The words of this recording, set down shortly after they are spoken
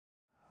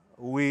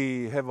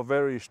we have a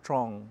very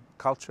strong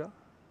culture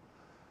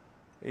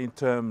in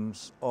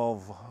terms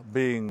of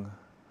being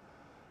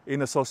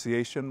in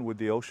association with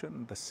the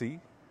ocean, the sea.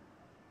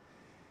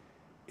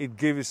 It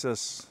gives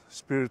us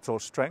spiritual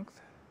strength,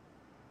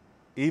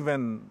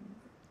 even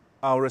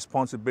our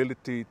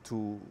responsibility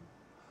to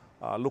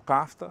look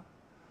after,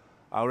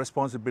 our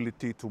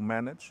responsibility to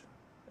manage,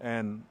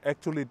 and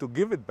actually to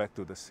give it back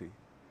to the sea.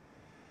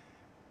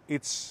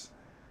 It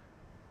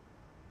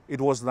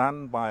was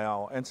done by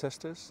our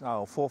ancestors,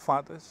 our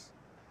forefathers.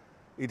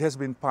 It has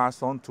been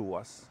passed on to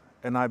us,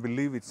 and I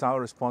believe it's our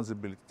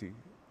responsibility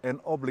and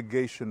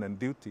obligation and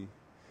duty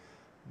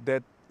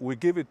that we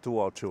give it to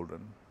our children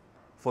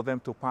for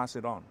them to pass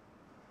it on.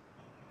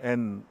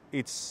 And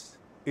it's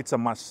a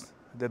must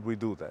that we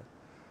do that.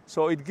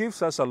 So it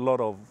gives us a lot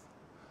of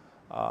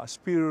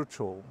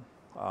spiritual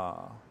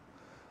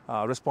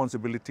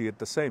responsibility at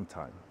the same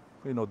time,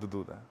 to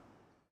do that.